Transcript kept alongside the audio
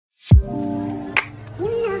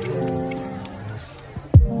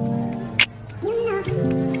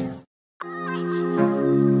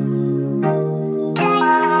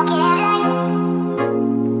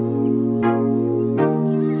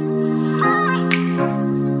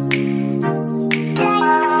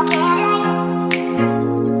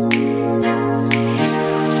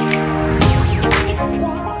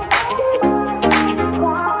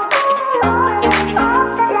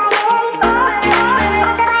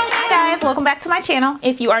welcome back to my channel.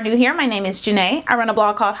 If you are new here, my name is Janae. I run a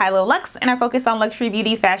blog called Highlowluxxe and I focus on luxury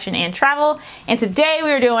beauty, fashion, and travel. And today we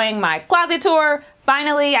are doing my closet tour.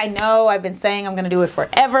 Finally, I know I've been saying I'm gonna do it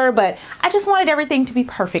forever, but I just wanted everything to be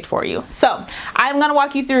perfect for you. So I'm gonna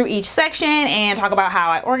walk you through each section and talk about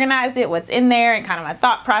how I organized it, what's in there, and kind of my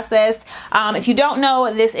thought process. If you don't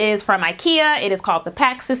know, this is from IKEA. It is called the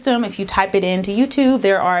pack system. If you type it into YouTube,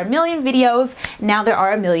 there are a million videos. Now there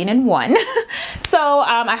are 1,000,001. So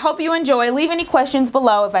I hope you enjoy. Leave any questions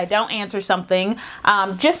below if I don't answer something.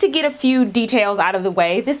 Just to get a few details out of the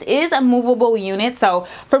way, this is a movable unit. So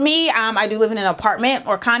for me, I do live in an apartment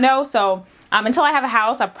or condo, so until I have a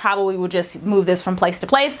house, I probably will just move this from place to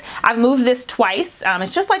place. I've moved this twice.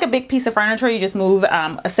 It's just like a big piece of furniture. You just move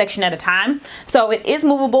a section at a time. So it is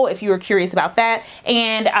movable if you were curious about that.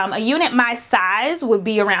 And a unit my size would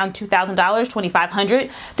be around $2,000,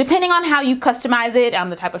 $2,500, depending on how you customize it,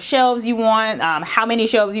 the type of shelves you want, how many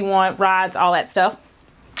shelves you want, rods, all that stuff.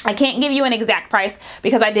 I can't give you an exact price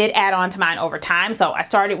because I did add on to mine over time. So I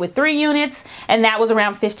started with 3 units and that was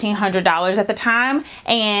around $1,500 at the time.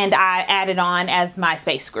 And I added on as my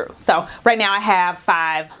space grew. So right now I have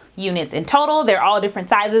 5 units in total. They're all different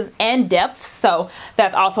sizes and depths. So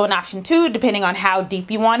that's also an option too, depending on how deep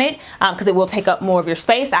you want it, because it will take up more of your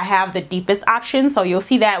space. I have the deepest option. So you'll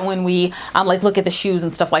see that when we like look at the shoes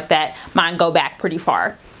and stuff like that, mine go back pretty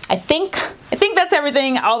far. I think that's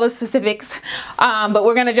everything, all the specifics, but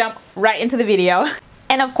we're gonna jump right into the video.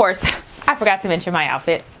 And of course, I forgot to mention my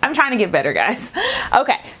outfit. I'm trying to get better, guys.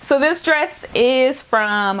 Okay, so this dress is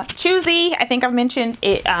from Choosy. I think I've mentioned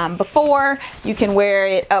it before. You can wear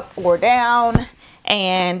it up or down,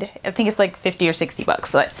 and I think it's like 50 or 60 bucks.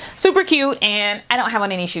 So super cute, and I don't have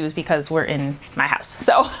on any shoes because we're in my house.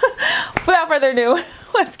 So without further ado,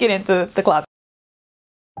 let's get into the closet.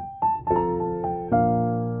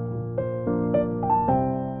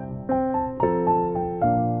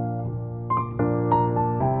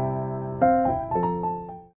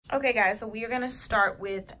 Okay guys, so we are gonna start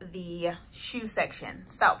with the shoe section.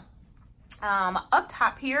 So up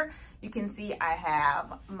top here, you can see I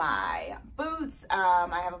have my boots.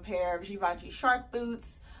 I have a pair of Givenchy Shark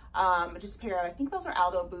boots, just a pair of, I think those are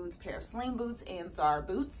Aldo boots, pair of Sling boots and Zara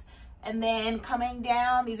boots. And then coming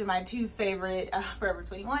down, these are my 2 favorite Forever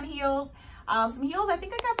 21 heels. Some heels, I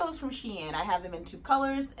think I got those from Shein. I have them in 2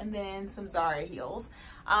 colors, and then some Zara heels.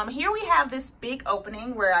 Here we have this big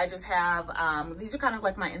opening where I just have, these are kind of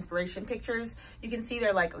like my inspiration pictures. You can see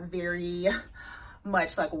they're like very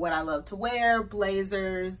much like what I love to wear: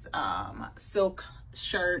 blazers, silk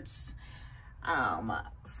shirts,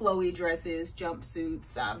 flowy dresses,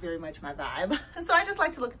 jumpsuits, very much my vibe. So I just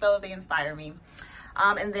like to look at those, they inspire me.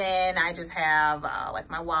 And then I just have like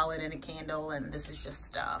my wallet and a candle, and this is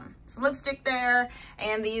just some lipstick there.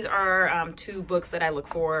 And these are 2 books that I look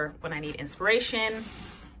for when I need inspiration.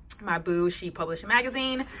 My Boo She Publishing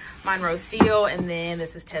Magazine, Monroe Steele, and then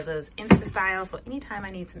this is Tezza's Insta Style. So anytime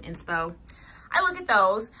I need some inspo, I look at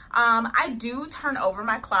those. I do turn over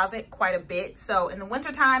my closet quite a bit. So in the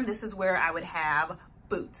wintertime, this is where I would have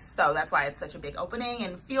boots. So that's why it's such a big opening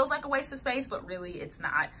and feels like a waste of space, but really it's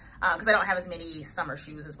not, because I don't have as many summer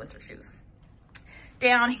shoes as winter shoes.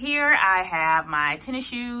 Down here, I have my tennis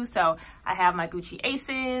shoes. So I have my Gucci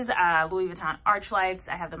Aces, Louis Vuitton Archlights.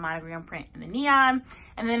 I have the monogram print and the neon.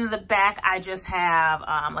 And then in the back, I just have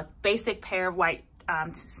like basic pair of white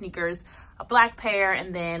sneakers, a black pair,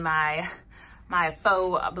 and then my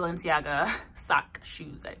faux Balenciaga sock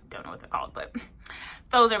shoes. I don't know what they're called, but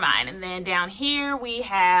those are mine. And then down here we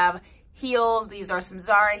have heels. These are some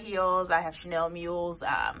Zara heels. I have Chanel mules,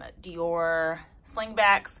 Dior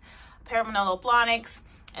slingbacks, a pair of Manolo Blahniks,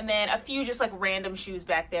 and then a few just like random shoes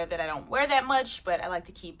back there that I don't wear that much, but I like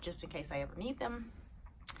to keep just in case I ever need them.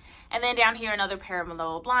 And then down here, another pair of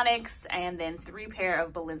Manolo Blahniks, and then 3 pair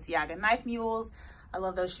of Balenciaga knife mules. I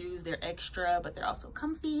love those shoes. They're extra, but they're also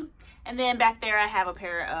comfy. And then back there, I have a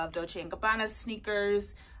pair of Dolce & Gabbana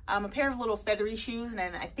sneakers, a pair of little feathery shoes, and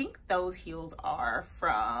then I think those heels are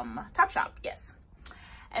from Topshop, yes.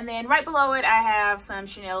 And then right below it, I have some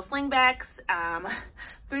Chanel slingbacks,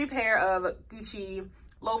 3 pair of Gucci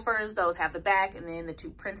loafers. Those have the back, and then the 2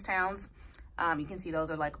 Princetowns. You can see those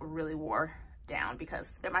are like really wore down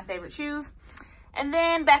because they're my favorite shoes. And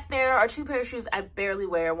then back there are 2 pairs of shoes I barely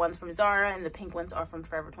wear. One's from Zara, and the pink ones are from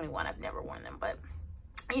Forever 21. I've never worn them, but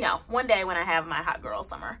you know, one day when I have my hot girl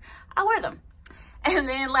summer, I'll wear them. And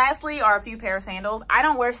then lastly are a few pair of sandals. I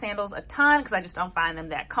don't wear sandals a ton because I just don't find them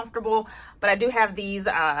that comfortable, but I do have these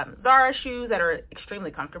Zara shoes that are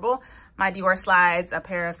extremely comfortable. My Dior slides, a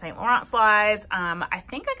pair of Saint Laurent slides. I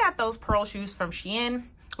think I got those pearl shoes from Shein,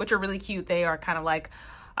 which are really cute. They are kind of like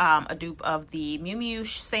a dupe of the Miu Miu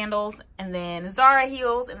sandals, and then Zara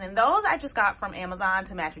heels, and then those I just got from Amazon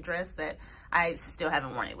to match a dress that I still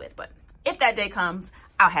haven't worn it with, but if that day comes,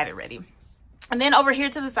 I'll have it ready. And then over here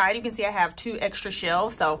to the side, you can see I have 2 extra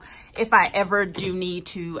shelves. So if I ever do need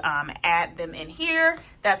to add them in here,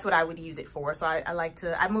 that's what I would use it for. So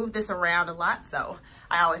I move this around a lot, so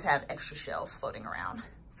I always have extra shelves floating around.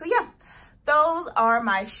 So yeah, those are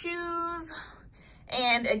my shoes.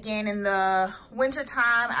 And again, in the winter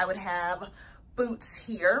time, I would have boots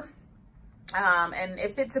here. And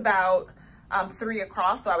if it's about 3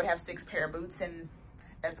 across, so I would have 6 pair of boots, and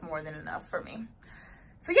that's more than enough for me.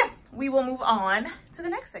 So yeah, we will move on to the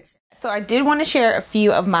next section. So I did want to share a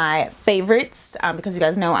few of my favorites because you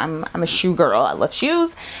guys know I'm a shoe girl. I love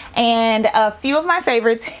shoes. And a few of my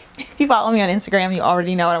favorites, if you follow me on Instagram, you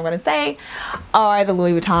already know what I'm going to say, are the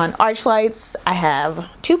Louis Vuitton Arch Lights. I have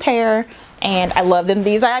 2 pair. And I love them.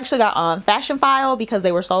 These I actually got on Fashion File because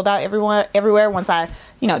they were sold out everywhere once I,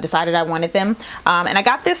 decided I wanted them. And I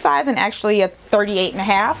got this size in actually a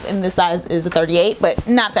 38.5, and this size is a 38, but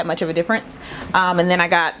not that much of a difference. And then I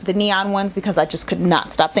got the neon ones because I just could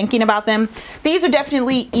not stop thinking about them. These are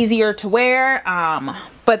definitely easier to wear,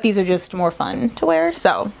 but these are just more fun to wear.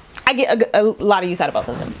 So I get a lot of use out of both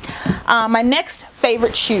of them. My next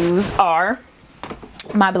favorite shoes are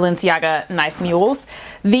my Balenciaga Knife Mules.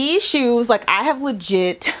 These shoes, like, I have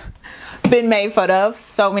legit been made fun of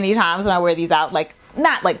so many times when I wear these out, like,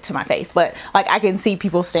 not like to my face, but like I can see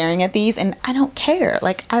people staring at these and I don't care.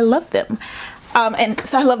 Like, I love them. And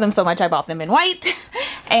so I love them so much I bought them in white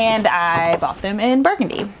and I bought them in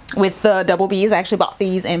burgundy with the double B's. I actually bought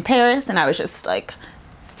these in Paris and I was just like,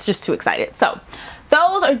 it's just too excited. So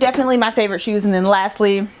those are definitely my favorite shoes. And then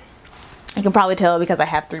lastly, you can probably tell because I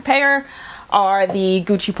have 3 pair, are the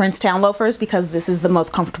Gucci Princetown loafers because this is the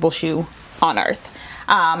most comfortable shoe on earth.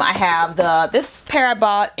 I have this pair I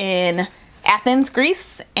bought in Athens,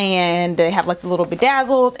 Greece, and they have like the little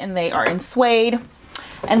bedazzled and they are in suede.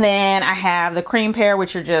 And then I have the cream pair,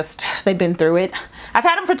 which are just, they've been through it. I've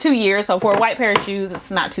had them for 2 years, so for a white pair of shoes,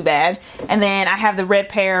 it's not too bad. And then I have the red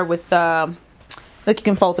pair with the, like, you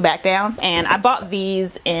can fold the back down. And I bought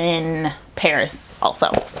these in Paris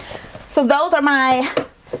also. So those are my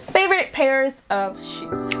favorite pairs of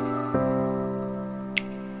shoes.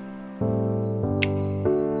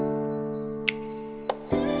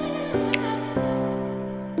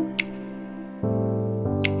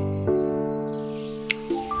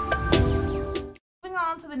 Moving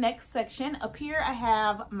on to the next section, up here I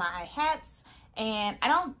have my hats, and I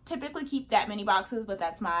don't typically keep that many boxes, but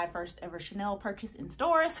that's my first ever Chanel purchase in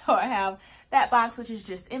store, so I have that box which is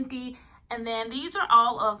just empty. And then these are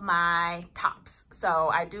all of my tops. So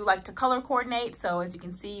I do like to color coordinate. So as you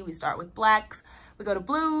can see, we start with blacks, we go to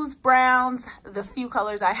blues, browns, the few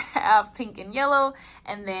colors I have, pink and yellow,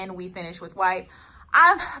 and then we finish with white.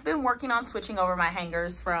 I've been working on switching over my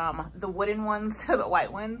hangers from the wooden ones to the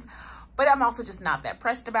white ones, but I'm also just not that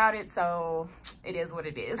pressed about it, so it is what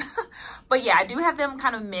it is. But yeah, I do have them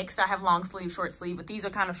kind of mixed. I have long sleeve, short sleeve, but these are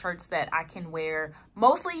kind of shirts that I can wear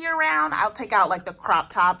mostly year round. I'll take out like the crop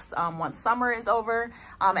tops once summer is over,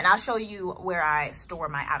 and I'll show you where I store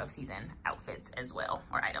my out of season outfits as well,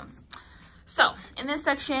 or items. So in this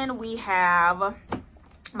section, we have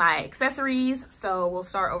my accessories. So we'll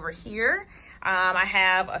start over here. I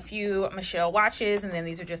have a few Michelle watches, and then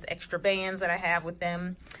these are just extra bands that I have with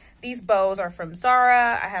them. These bows are from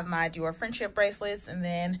Zara. I have my Dior friendship bracelets, and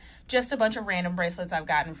then just a bunch of random bracelets I've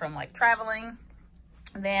gotten from like traveling.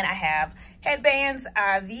 And then I have headbands.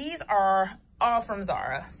 These are all from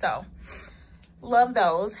Zara, so love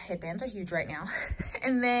those. Headbands are huge right now.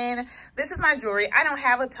 And then this is my jewelry. I don't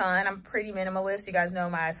have a ton. I'm pretty minimalist. You guys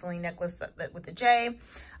know my Celine necklace with the J.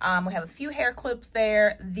 We have a few hair clips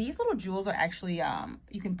there. These little jewels are actually,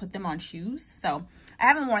 you can put them on shoes. So I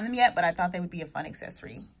haven't worn them yet, but I thought they would be a fun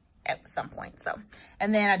accessory at some point. So,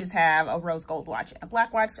 and then I just have a rose gold watch and a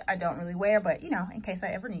black watch I don't really wear, but in case I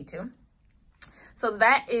ever need to. So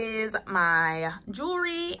that is my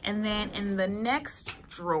jewelry. And then in the next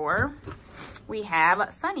drawer, we have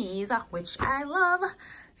sunnies, which I love.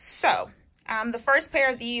 So the first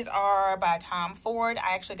pair of these are by Tom Ford.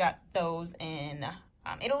 I actually got those in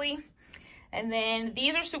Italy. And then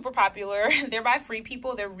these are super popular. They're by Free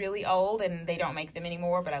People. They're really old and they don't make them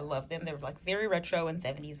anymore, but I love them. They're like very retro and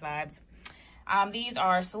 70s vibes. These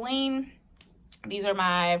are Celine. These are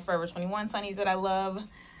my Forever 21 sunnies that I love.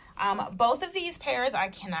 Both of these pairs, I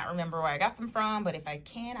cannot remember where I got them from, but if I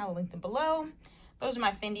can, I will link them below. Those are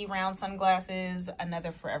my Fendi round sunglasses,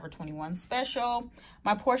 another Forever 21 special.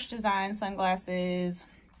 My Porsche design sunglasses.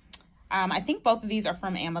 I think both of these are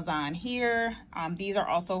from Amazon here. These are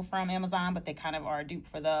also from Amazon, but they kind of are a dupe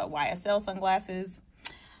for the YSL sunglasses.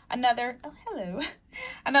 Another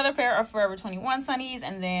pair of Forever 21 sunnies,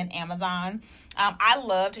 and then Amazon. I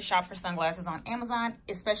love to shop for sunglasses on Amazon,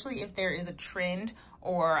 especially if there is a trend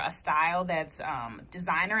or a style that's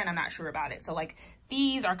designer and I'm not sure about it. So like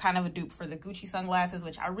these are kind of a dupe for the Gucci sunglasses,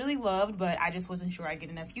 which I really loved, but I just wasn't sure I'd get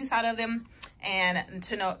enough use out of them. And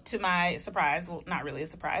to my surprise, well, not really a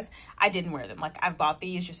surprise, I didn't wear them. Like I've bought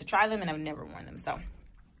these just to try them and I've never worn them. So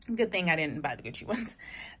good thing I didn't buy the Gucci ones.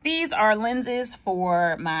 These are lenses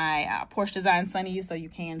for my Porsche Design sunnies, so you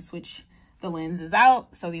can switch the lenses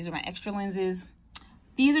out. So these are my extra lenses.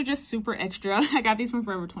 These are just super extra. I got these from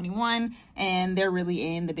Forever 21 and they're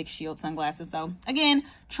really in the big shield sunglasses. So again,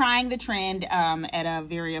 trying the trend at a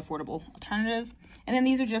very affordable alternative. And then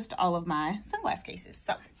these are just all of my sunglass cases.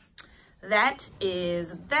 So that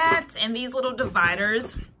is that. And these little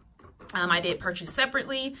dividers, I did purchase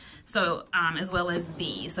separately. So as well as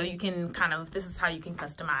these. So you can this is how you can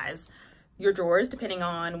customize your drawers depending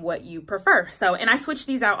on what you prefer. So, and I switch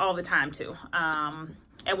these out all the time too.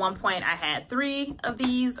 At one point I had 3 of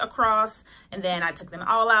these across and then I took them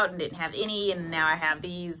all out and didn't have any, and now I have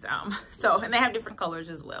these. And they have different colors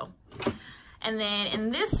as well. And then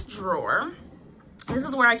in this drawer, this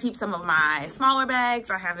is where I keep some of my smaller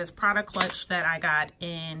bags. I have this Prada clutch that I got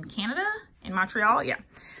in Canada, in Montreal. Yeah.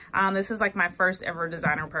 This is like my first ever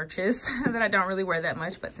designer purchase that I don't really wear that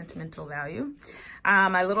much, but sentimental value.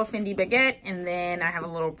 My little Fendi baguette, and then I have a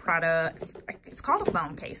little Prada, it's called a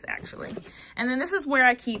phone case actually. And then this is where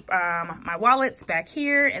I keep my wallets back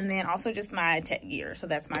here, and then also just my tech gear. So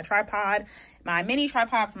that's my tripod, my mini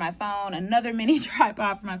tripod for my phone, another mini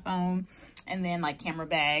tripod for my phone, and then like camera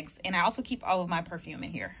bags. And I also keep all of my perfume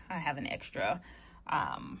in here. I have an extra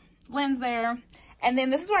lens there. And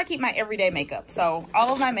then this is where I keep my everyday makeup. So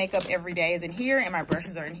all of my makeup every day is in here, and my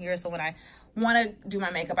brushes are in here. So when I want to do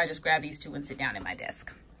my makeup, I just grab these 2 and sit down at my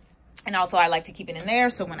desk. And also I like to keep it in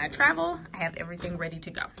there, so when I travel, I have everything ready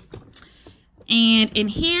to go. And in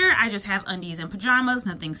here, I just have undies and pajamas.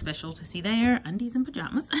 Nothing special to see there. Undies and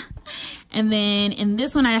pajamas. And then in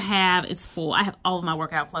this one it's full. I have all of my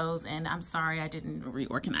workout clothes, and I'm sorry I didn't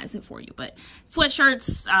reorganize it for you. But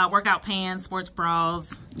sweatshirts, workout pants, sports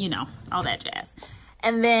bras, you know, all that jazz.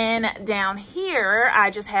 And then down here, I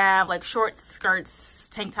just have like shorts, skirts,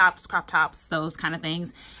 tank tops, crop tops, those kind of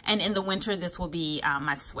things. And in the winter, this will be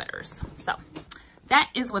my sweaters. So that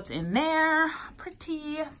is what's in there.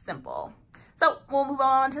 Pretty simple. So we'll move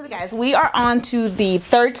on to the guys. We are on to the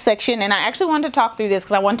third section, and I actually wanted to talk through this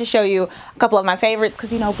because I wanted to show you a couple of my favorites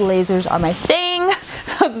because, you know, blazers are my thing.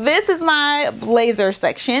 So this is my blazer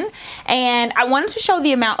section, and I wanted to show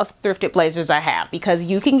the amount of thrifted blazers I have because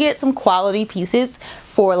you can get some quality pieces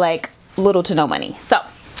for like little to no money. So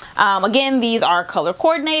again, these are color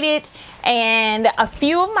coordinated, and a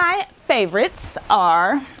few of my favorites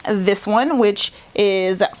are this one, which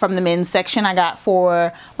is from the men's section. I got for,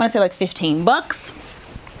 I want to say like 15 bucks.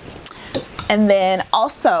 And then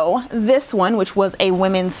also this one, which was a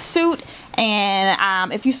women's suit.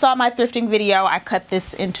 And if you saw my thrifting video, I cut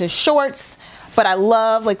this into shorts, but I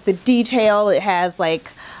love like the detail. It has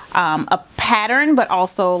like a pattern, but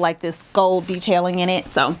also like this gold detailing in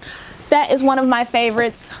it. So that is one of my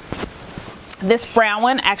favorites. This brown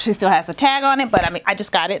one actually still has a tag on it, but I mean, I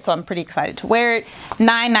just got it, so I'm pretty excited to wear it.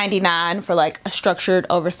 $9.99 for like a structured,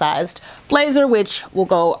 oversized blazer, which will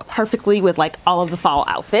go perfectly with like all of the fall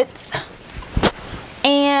outfits.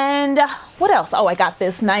 And what else? Oh, I got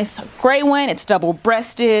this nice gray one. It's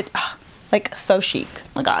double-breasted, like so chic. Oh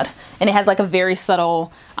my God. And it has like a very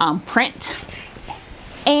subtle print.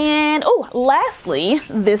 And oh, lastly,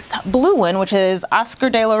 this blue one, which is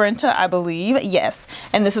Oscar de la Renta, I believe. Yes.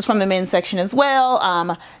 And this is from the men's section as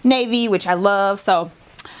well. Navy, which I love. So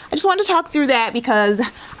I just wanted to talk through that because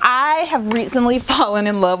I have recently fallen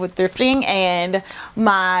in love with thrifting, and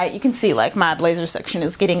you can see like my blazer section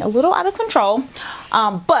is getting a little out of control.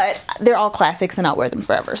 But they're all classics and I'll wear them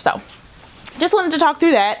forever. So just wanted to talk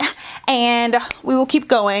through that, and we will keep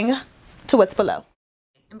going to what's below.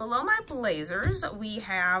 And below my blazers, we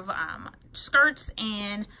have skirts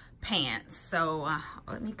and pants. So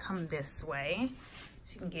let me come this way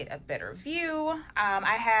so you can get a better view.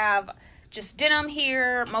 I have just denim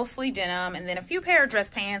here, mostly denim, and then a few pair of dress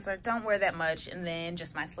pants. I don't wear that much, and then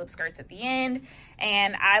just my slip skirts at the end.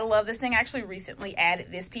 And I love this thing. I actually recently added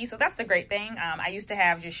this piece, so that's the great thing. I used to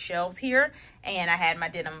have just shelves here, and I had my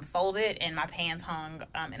denim folded, and my pants hung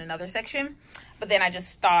in another section. but then I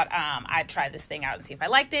just thought I'd try this thing out and see if I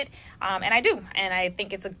liked it. And I do, and I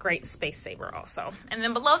think it's a great space saver also. And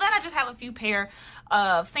then below that, I just have a few pair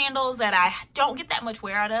of sandals that I don't get that much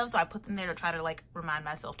wear out of, so I put them there to try to like remind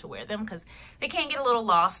myself to wear them, because they can get a little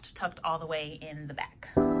lost tucked all the way in the back.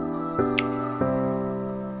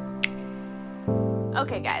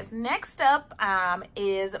 Okay guys, next up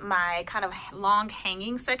is my kind of long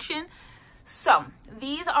hanging section. So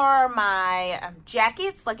these are my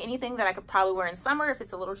jackets, like anything that I could probably wear in summer if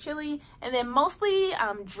it's a little chilly, and then mostly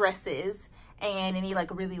dresses and any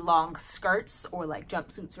like really long skirts or like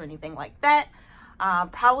jumpsuits or anything like that.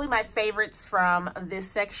 Probably my favorites from this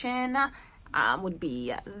section would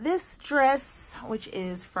be this dress, which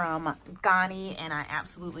is from Ghani, and I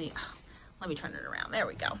absolutely, let me turn it around, there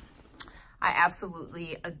we go. I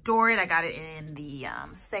absolutely adore it. I got it in the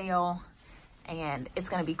sale, and it's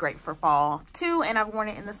gonna be great for fall too, and I've worn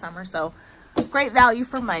it in the summer, so great value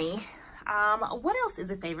for money. What else is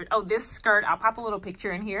a favorite? Oh, this skirt, I'll pop a little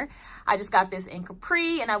picture in here. I just got this in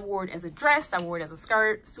capri, and I wore it as a dress, I wore it as a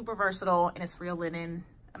skirt, super versatile, and it's real linen,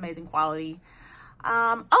 amazing quality.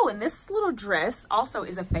 Oh, and this little dress also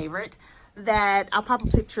is a favorite that I'll pop a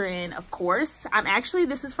picture in, of course.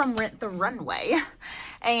 This is from Rent the Runway,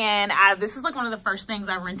 and this is like one of the first things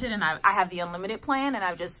I rented, and I have the unlimited plan, and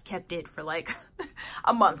I've just kept it for like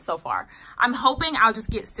a month so far. I'm hoping I'll just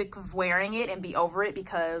get sick of wearing it and be over it,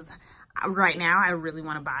 because right now I really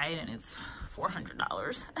want to buy it, and it's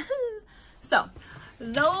 $400. So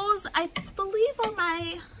those, I believe, are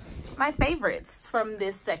my favorites from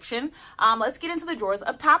this section. Let's get into the drawers.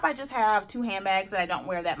 Up top, I just have 2 handbags that I don't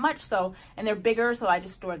wear that much, and they're bigger, so I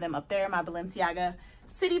just store them up there. My Balenciaga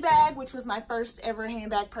City bag, which was my first ever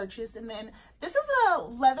handbag purchase, and then this is a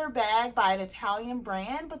leather bag by an Italian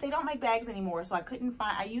brand, but they don't make bags anymore, so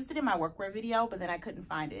I used it in my workwear video, but then I couldn't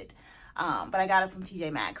find it. But I got it from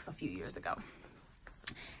TJ Maxx a few years ago.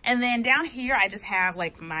 And then down here, I just have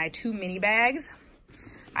like my 2 mini bags.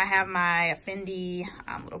 I have my Fendi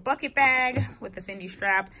little bucket bag with the Fendi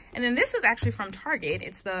strap. And then this is actually from Target.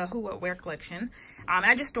 It's the Who What Wear collection.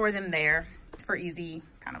 I just store them there for easy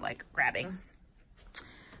kind of like grabbing.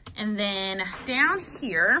 And then down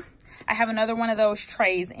here, I have another one of those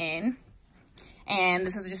trays in. And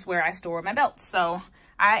this is just where I store my belts. So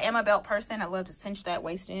I am a belt person. I love to cinch that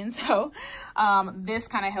waist in. So this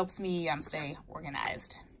kind of helps me stay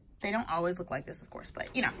organized. They don't always look like this, of course, but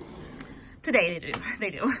you know. Today they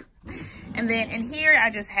do. And then in here, I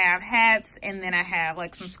just have hats, and then I have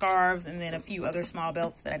like some scarves, and then a few other small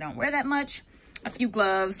belts that I don't wear that much, a few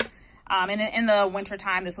gloves. And in the winter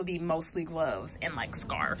time, this will be mostly gloves and like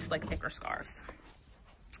scarves, like thicker scarves.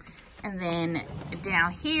 And then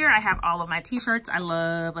down here, I have all of my t-shirts. I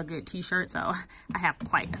love a good t-shirt, so I have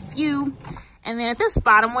quite a few. And then at this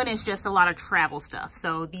bottom one is just a lot of travel stuff.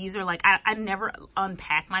 So these are like, I never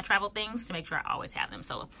unpack my travel things to make sure I always have them.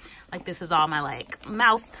 So like this is all my like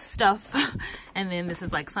mouth stuff. And then this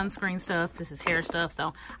is like sunscreen stuff. This is hair stuff.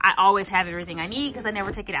 So I always have everything I need because I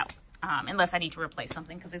never take it out. Unless I need to replace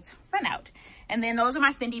something because it's run out. And then those are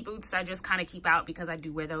my Fendi boots. I just kind of keep out because I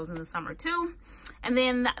do wear those in the summer too. And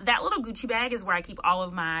then that little Gucci bag is where I keep all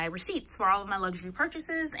of my receipts for all of my luxury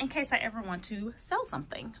purchases in case I ever want to sell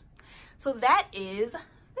something. So that is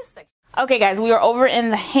this section. Okay guys, we are over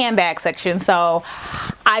in the handbag section. So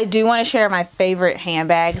I do want to share my favorite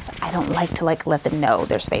handbags. I don't like to let them know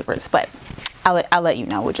there's favorites, but I'll let you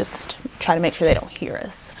know. We'll just try to make sure they don't hear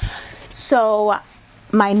us. So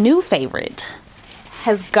my new favorite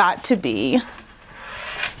has got to be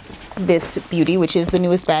this beauty, which is the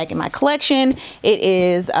newest bag in my collection. It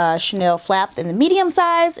is Chanel flap in the medium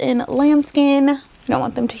size in lambskin. I don't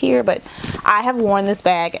want them to hear, but I have worn this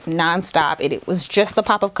bag nonstop. It was just the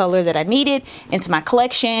pop of color that I needed into my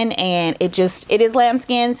collection, and it is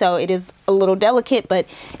lambskin, so it is a little delicate, but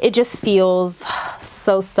it just feels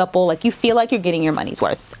so supple. Like you feel like you're getting your money's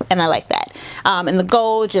worth, and I like that. And the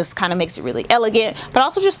gold just kind of makes it really elegant, but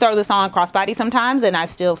also just throw this on crossbody sometimes, and I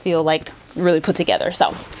still feel like really put together.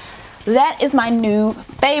 So that is my new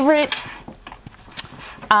favorite.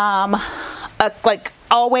 Like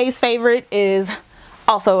always favorite is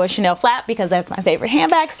also a Chanel flap because that's my favorite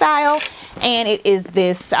handbag style, and it is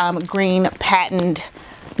this green patent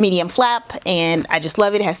medium flap, and I just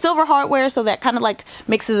love it. It has silver hardware, so that kind of like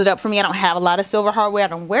mixes it up for me. I don't have a lot of silver hardware. I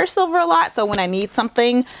don't wear silver a lot, so when I need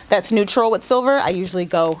something that's neutral with silver, I usually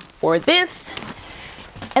go for this.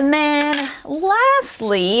 And then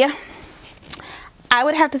lastly, I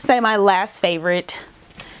would have to say my last favorite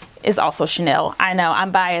is also Chanel. I know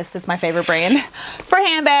I'm biased. It's my favorite brand for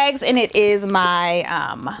handbags, and it is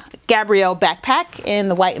my Gabrielle backpack in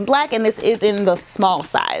the white and black, and this is in the small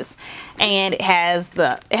size. And it has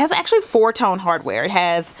actually 4-tone hardware. It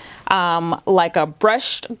has like a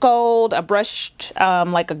brushed gold, a brushed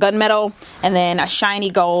like a gunmetal, and then a shiny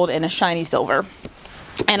gold and a shiny silver.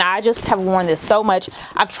 And I just have worn this so much.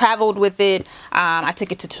 I've traveled with it. I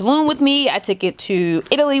took it to Tulum with me. I took it to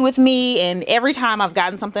Italy with me. And every time I've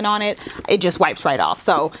gotten something on it, it just wipes right off.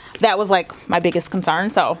 So that was like my biggest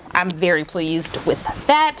concern. So I'm very pleased with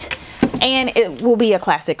that. And it will be a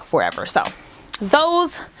classic forever. So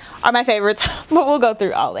those are my favorites. But we'll go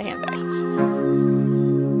through all the handbags.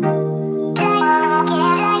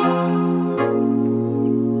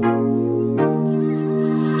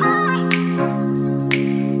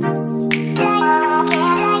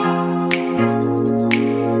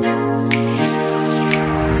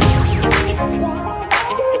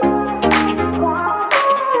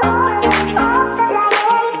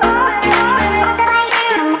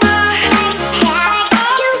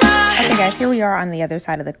 Here we are on the other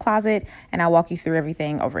side of the closet, and I'll walk you through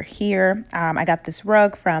everything over here. I got this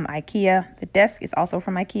rug from IKEA. The desk is also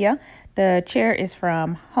from IKEA. The chair is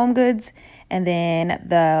from Home Goods, and then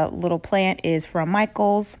the little plant is from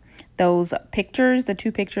Michael's. Those pictures, the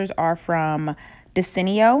 2 pictures, are from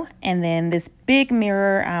Decenio, and then this big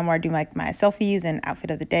mirror where I do like my selfies and outfit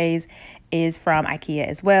of the days is from IKEA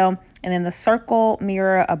as well. And then the circle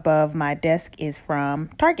mirror above my desk is from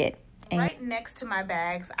Target. Right next to my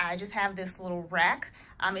bags, I just have this little rack.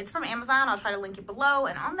 It's from Amazon. I'll try to link it below.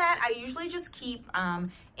 And on that, I usually just keep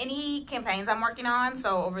any campaigns I'm working on.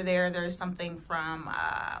 So over there, there's something from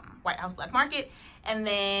White House Black Market. And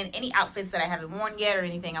then any outfits that I haven't worn yet or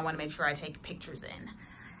anything I want to make sure I take pictures in.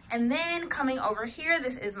 And then coming over here,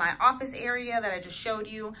 this is my office area that I just showed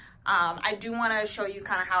you. I do want to show you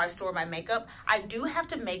kind of how I store my makeup. I do have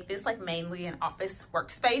to make this like mainly an office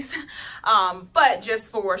workspace, but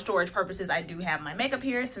just for storage purposes, I do have my makeup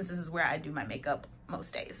here since this is where I do my makeup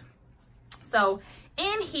most days. So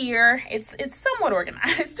in here, it's somewhat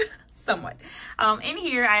organized. Somewhat. In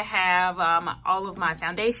here I have all of my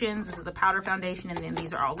foundations. This is a powder foundation, and then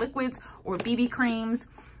these are all liquids or BB creams.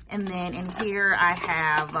 And then in here I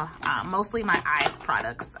have mostly my eye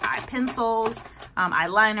products, eye pencils,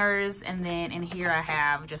 eyeliners, and then in here I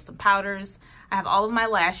have just some powders. I have all of my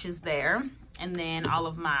lashes there, and then all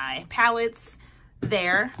of my palettes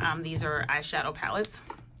there. These are eyeshadow palettes.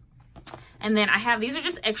 And then I have, these are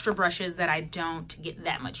just extra brushes that I don't get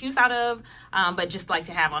that much use out of, but just like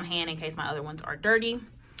to have on hand in case my other ones are dirty.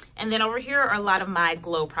 And then over here are a lot of my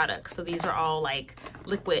glow products. So these are all like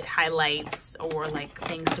liquid highlights or like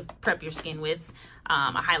things to prep your skin with,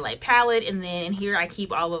 a highlight palette. And then in here I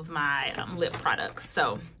keep all of my lip products.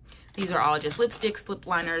 So these are all just lipsticks, lip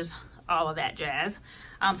liners, all of that jazz.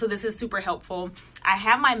 So this is super helpful. I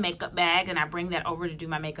have my makeup bag and I bring that over to do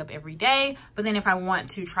my makeup every day. But then if I want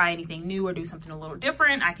to try anything new or do something a little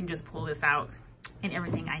different, I can just pull this out and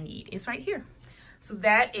everything I need is right here. So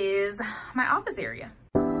that is my office area.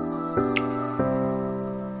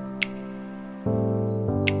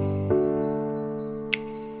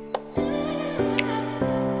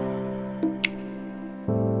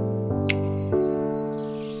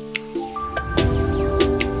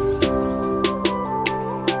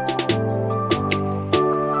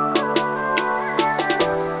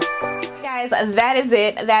 That is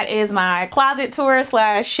it. That is my closet tour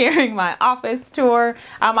 / sharing my office tour.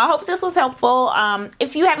 I hope this was helpful.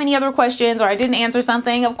 If you have any other questions or I didn't answer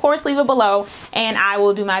something, of course leave it below and I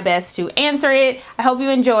will do my best to answer it. I hope you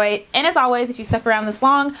enjoyed, and as always, if you stuck around this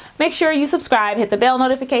long, make sure you subscribe, hit the bell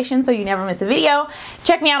notification so you never miss a video.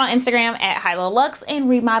 Check me out on Instagram at Highlowluxxe and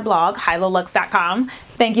read my blog highlowluxxe.com.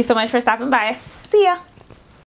 Thank you so much for stopping by. See ya.